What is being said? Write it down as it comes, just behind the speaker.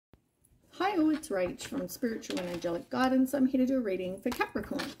Hi all, it's Rach from Spiritual and Angelic Guidance. I'm here to do a reading for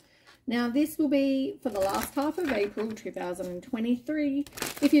Capricorn. Now this will be for the last half of April 2023.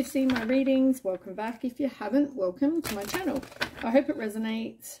 If you've seen my readings, welcome back. If you haven't, welcome to my channel. I hope it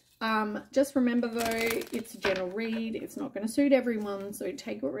resonates. Just remember though, it's a general read. It's not going to suit everyone, so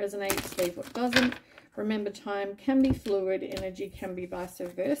take what resonates, leave what doesn't. Remember, time can be fluid, energy can be vice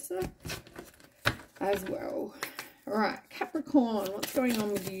versa as well. All right, Capricorn, what's going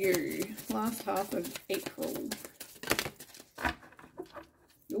on with you? Last half of April.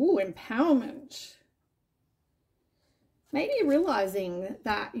 Ooh, empowerment. Maybe realizing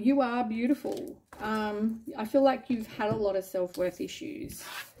that you are beautiful. I feel like you've had a lot of self-worth issues.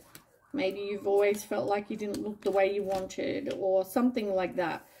 Maybe you've always felt like you didn't look the way you wanted or something like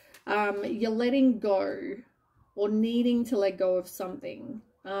that. You're letting go or needing to let go of something.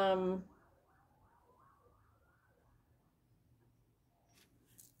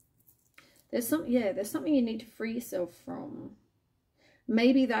 There's something you need to free yourself from.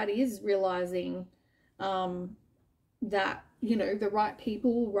 Maybe that is realizing that, you know, the right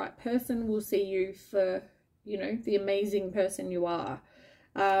people, right person will see you for, you know, the amazing person you are.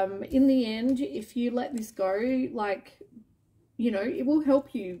 In the end, if you let this go, like, you know, it will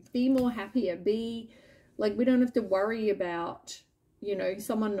help you be more happier. Be like, we don't have to worry about, you know,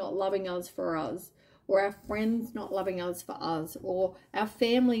 someone not loving us for us, or our friends not loving us for us, or our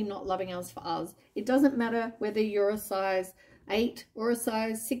family not loving us for us. It doesn't matter whether you're a size 8 or a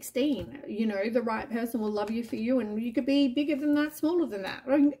size 16. You know, the right person will love you for you, and you could be bigger than that, smaller than that.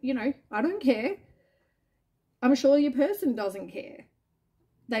 You know, I don't care. I'm sure your person doesn't care.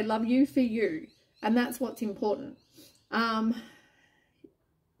 They love you for you, and that's what's important. I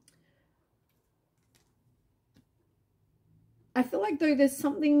feel like though there's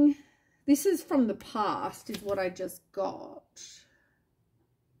something... This is from the past, is what I just got.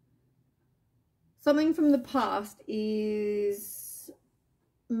 Something from the past is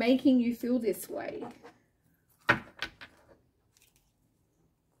making you feel this way.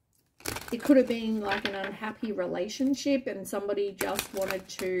 It could have been like an unhappy relationship and somebody just wanted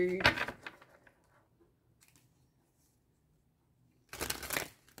to...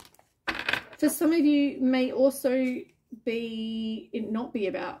 For some of you, may also not be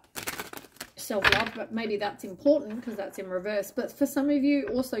about self-love, but maybe that's important because that's in reverse. But for some of you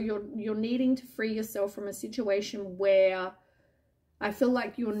also, you're needing to free yourself from a situation where I feel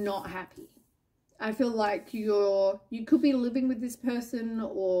like you're not happy. I feel like you could be living with this person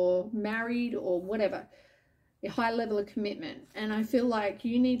or married or whatever, a high level of commitment, and I feel like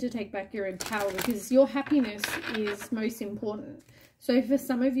you need to take back your empowerment because your happiness is most important. So for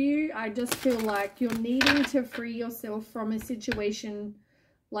some of you, I just feel like you're needing to free yourself from a situation.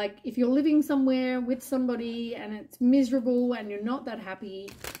 Like if you're living somewhere with somebody and it's miserable and you're not that happy,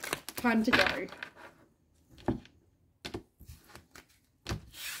 time to go.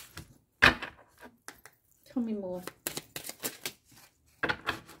 Tell me more.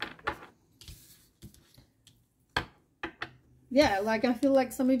 Yeah, like I feel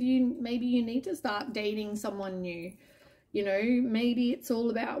like some of you, maybe you need to start dating someone new. You know, maybe it's all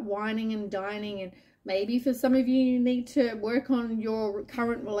about whining and dining, and maybe for some of you, you need to work on your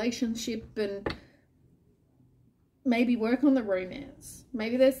current relationship and maybe work on the romance.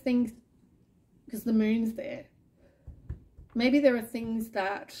 Maybe there's things, because the moon's there. Maybe there are things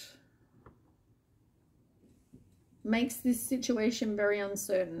that makes this situation very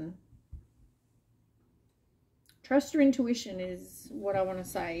uncertain. Trust your intuition is what I want to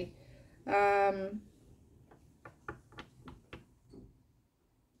say.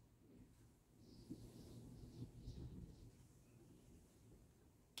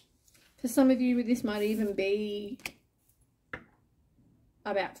 For some of you, this might even be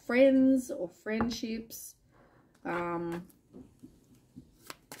about friends or friendships.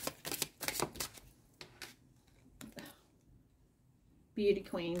 Beauty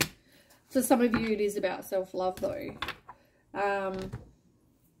queen. For some of you, it is about self-love though.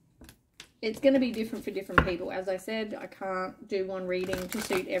 It's going to be different for different people. As I said, I can't do one reading to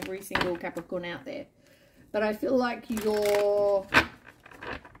suit every single Capricorn out there. But I feel like you're...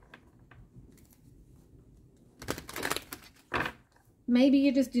 Maybe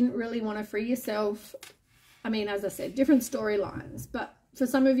you just didn't really want to free yourself. I mean, as I said, different storylines. But for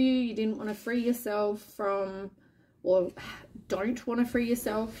some of you, you didn't want to free yourself from, or don't want to free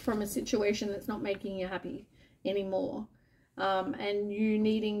yourself from a situation that's not making you happy anymore. And you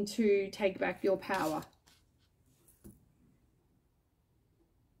needing to take back your power.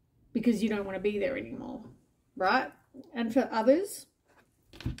 Because you don't want to be there anymore. Right? And for others,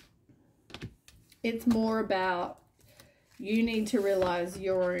 it's more about... You need to realize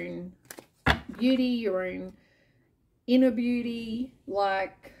your own beauty, your own inner beauty,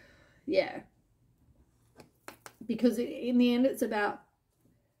 like, yeah. Because in the end, it's about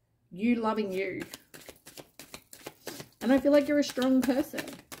you loving you. And I feel like you're a strong person.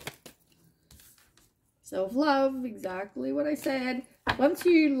 Self-love, exactly what I said. Once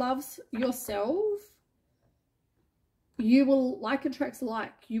you love yourself, you will, like attracts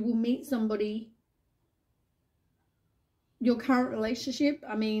like. You will meet somebody, your current relationship,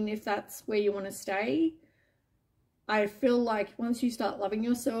 I mean, if that's where you want to stay, I feel like once you start loving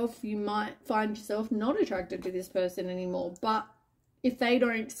yourself, you might find yourself not attracted to this person anymore. But if they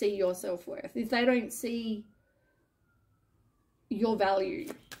don't see your self-worth, if they don't see your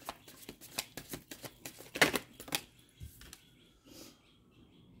value,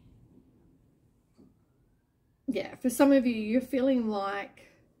 yeah, for some of you, you're feeling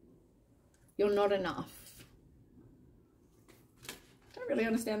like you're not enough. Don't really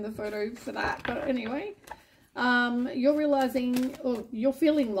understand the photo for that, but anyway, you're realizing, or you're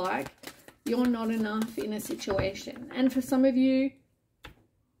feeling like you're not enough in a situation. And for some of you,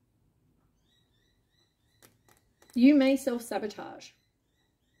 you may self-sabotage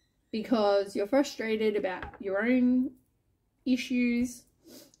because you're frustrated about your own issues.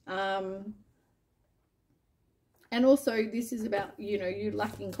 And also this is about, you know, you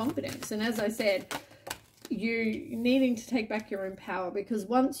lacking confidence. And as I said, you needing to take back your own power, because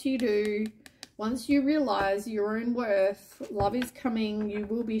once you do, once you realize your own worth, love is coming, you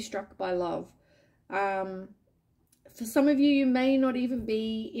will be struck by love. For some of you, you may not even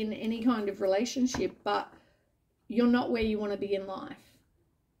be in any kind of relationship, but you're not where you want to be in life.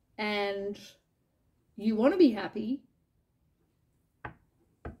 And you want to be happy.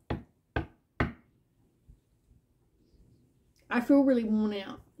 I feel really worn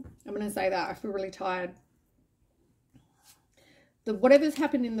out. I'm going to say that. I feel really tired. Whatever's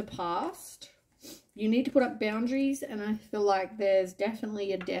happened in the past, you need to put up boundaries, and I feel like there's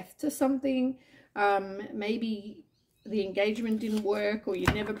definitely a death to something. Maybe the engagement didn't work, or you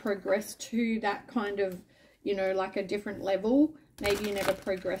never progressed to that kind of, you know, like a different level. Maybe you never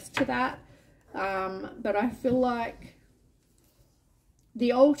progressed to that. But I feel like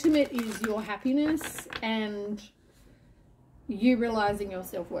the ultimate is your happiness and you realizing your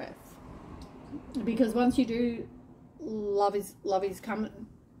self-worth. Because once you do, love is coming.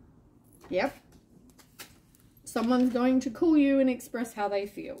 Yep. Someone's going to call you and express how they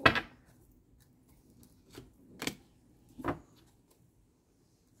feel.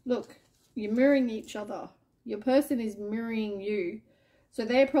 Look, you're mirroring each other. Your person is mirroring you. So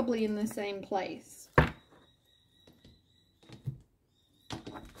they're probably in the same place.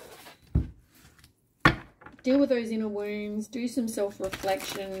 Deal with those inner wounds. Do some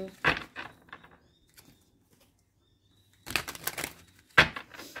self-reflection.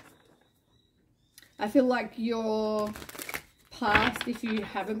 I feel like your past, if you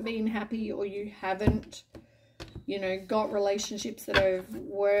haven't been happy or you haven't, you know, got relationships that have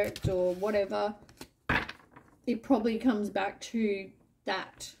worked or whatever, it probably comes back to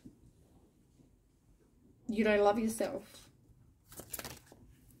that. You don't love yourself.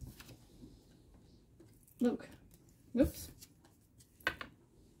 Look. Whoops.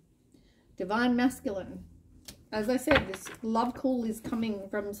 Divine Masculine. As I said, this love call is coming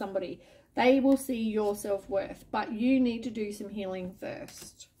from somebody. They will see your self-worth, but you need to do some healing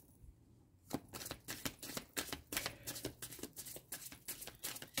first.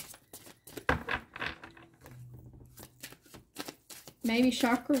 Maybe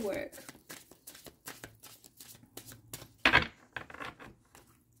chakra work.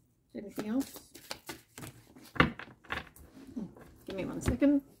 Anything else? Give me 1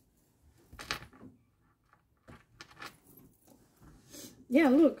 second. Yeah,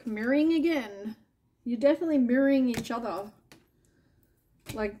 look, mirroring again. You're definitely mirroring each other.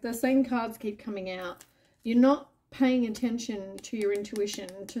 Like, the same cards keep coming out. You're not paying attention to your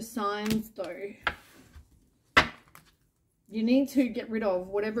intuition, to signs though. You need to get rid of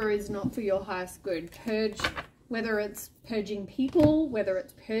whatever is not for your highest good. Purge, whether it's purging people, whether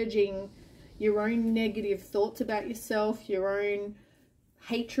it's purging your own negative thoughts about yourself, your own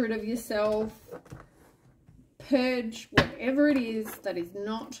hatred of yourself. Purge whatever it is that is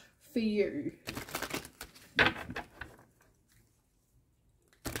not for you.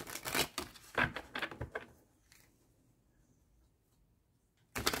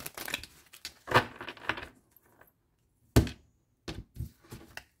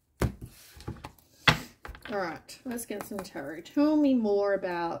 All right, let's get some tarot. Tell me more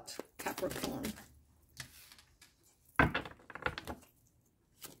about Capricorn.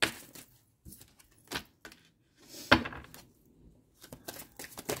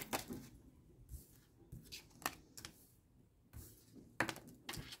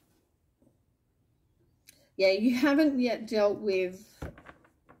 Yeah, you haven't yet dealt with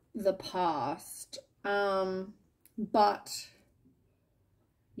the past, but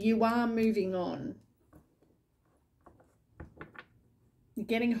you are moving on. You're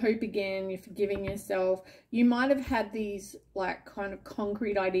getting hope again. You're forgiving yourself. You might have had these like kind of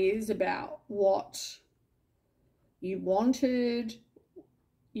concrete ideas about what you wanted,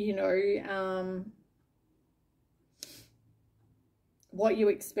 you know, what you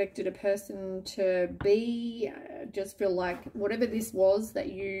expected a person to be. Just feel like whatever this was that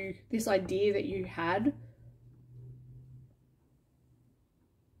this idea that you had,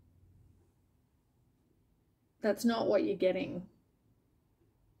 that's not what you're getting.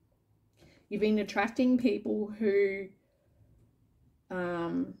 You've been attracting people who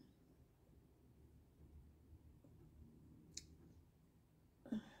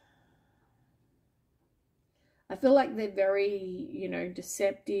I feel like they're very, you know,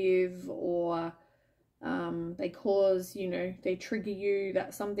 deceptive, or they cause, you know, they trigger you.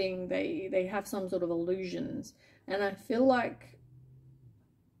 That's something, they have some sort of illusions. And I feel like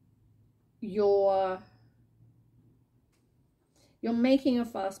you're making a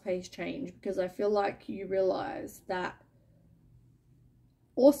fast-paced change, because I feel like you realize that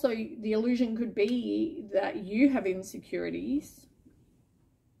also the illusion could be that you have insecurities.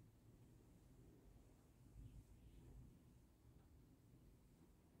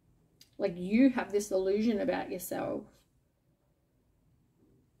 Like you have this illusion about yourself.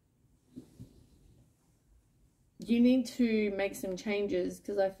 You need to make some changes,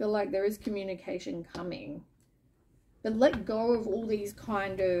 because I feel like there is communication coming. But let go of all these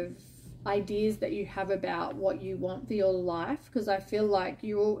kind of ideas that you have about what you want for your life, because I feel like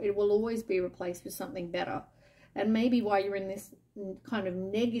it will always be replaced with something better. And maybe why you're in this kind of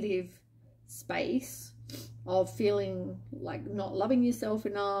negative space of feeling like not loving yourself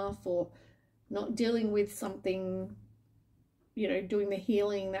enough, or not dealing with something, you know, doing the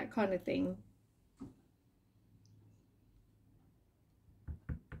healing, that kind of thing.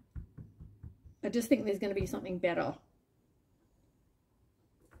 I just think there's going to be something better.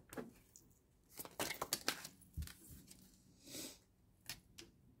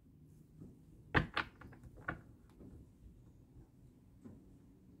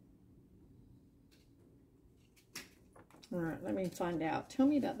 All right, let me find out. Tell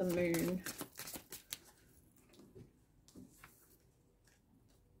me about the moon.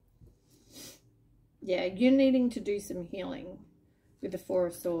 Yeah, you're needing to do some healing with the Four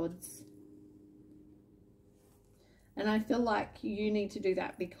of Swords. And I feel like you need to do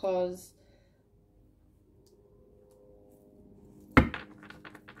that because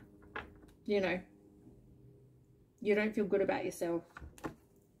you know, you don't feel good about yourself.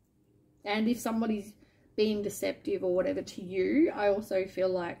 And if somebody's being deceptive or whatever to you, I also feel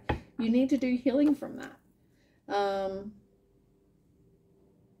like you need to do healing from that.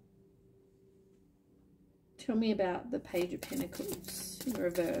 Tell me about the Page of Pentacles in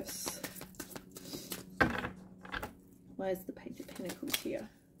reverse. Why is the Page of Pentacles here?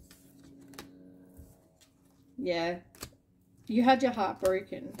 Yeah. You had your heart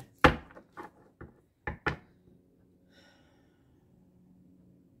broken.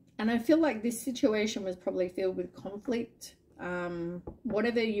 And I feel like this situation was probably filled with conflict.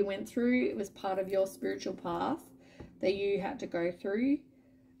 Whatever you went through, it was part of your spiritual path that you had to go through.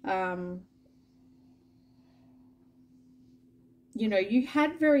 You know, you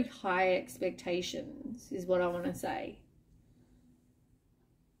had very high expectations, is what I want to say.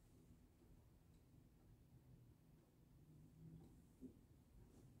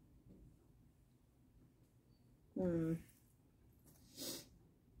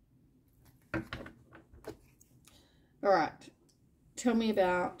 All right. Tell me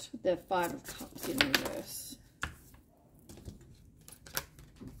about the Five of Cups in reverse.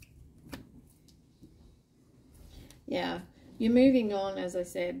 Yeah. You're moving on, as I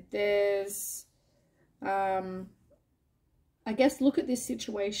said. There's, I guess, look at this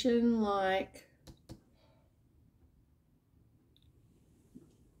situation like,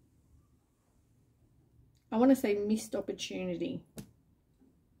 I want to say missed opportunity.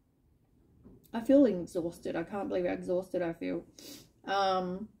 I feel exhausted. I can't believe how exhausted I feel.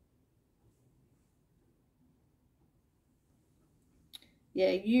 Yeah,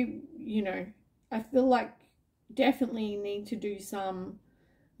 you know, I feel like definitely need to do some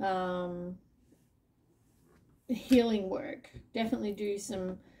healing work. Definitely do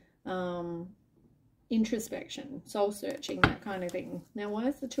some introspection, soul searching, that kind of thing. Now, why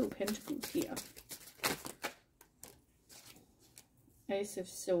is the Two of Pentacles here? Ace of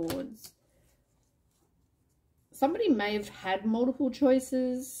Swords. Somebody may have had multiple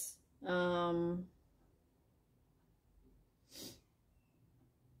choices.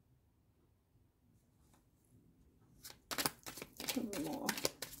 Tell me more.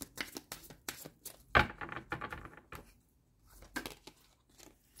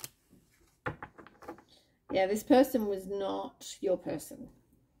 Yeah, this person was not your person.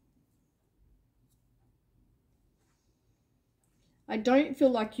 I don't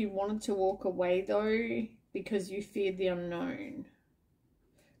feel like you wanted to walk away though because you feared the unknown.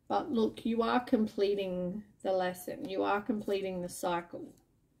 But look, you are completing the lesson. You are completing the cycle.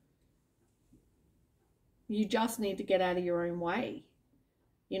 You just need to get out of your own way.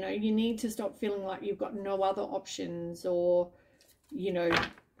 You know, you need to stop feeling like you've got no other options, or, you know,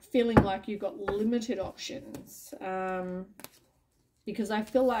 feeling like you've got limited options. Because I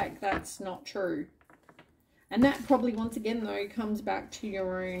feel like that's not true. And that probably, once again, though, comes back to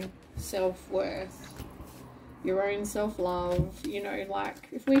your own self-worth, your own self-love. You know, like,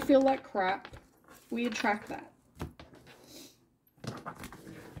 if we feel like crap, we attract that.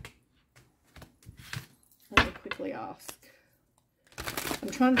 Let me quickly ask. I'm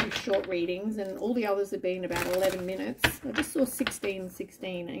trying to do short readings, and all the others have been about 11 minutes. I just saw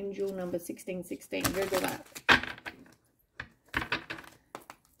 1616, angel number 1616. Google that.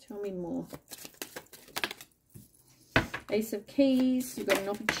 Tell me more. Ace of Keys, you've got an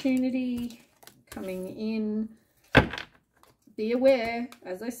opportunity coming in. Be aware,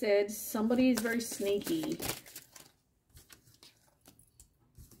 as I said, somebody is very sneaky.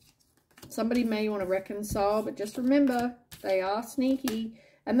 Somebody may want to reconcile, but just remember, they are sneaky.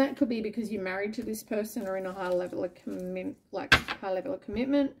 And that could be because you're married to this person or in a high level of commitment.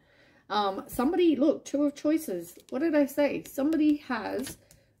 Somebody, look, 2 of choices. What did I say? Somebody has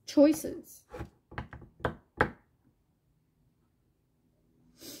choices.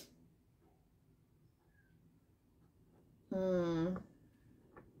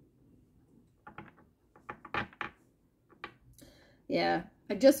 Yeah,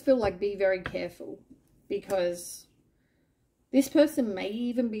 I just feel like be very careful, because this person may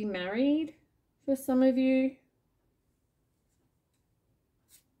even be married for some of you.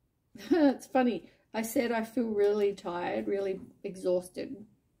 It's funny. I said I feel really tired, really exhausted.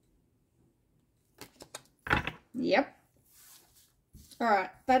 Yep. All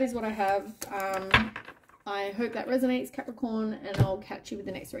right, that is what I have. I hope that resonates, Capricorn, and I'll catch you with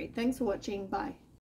the next read. Thanks for watching. Bye.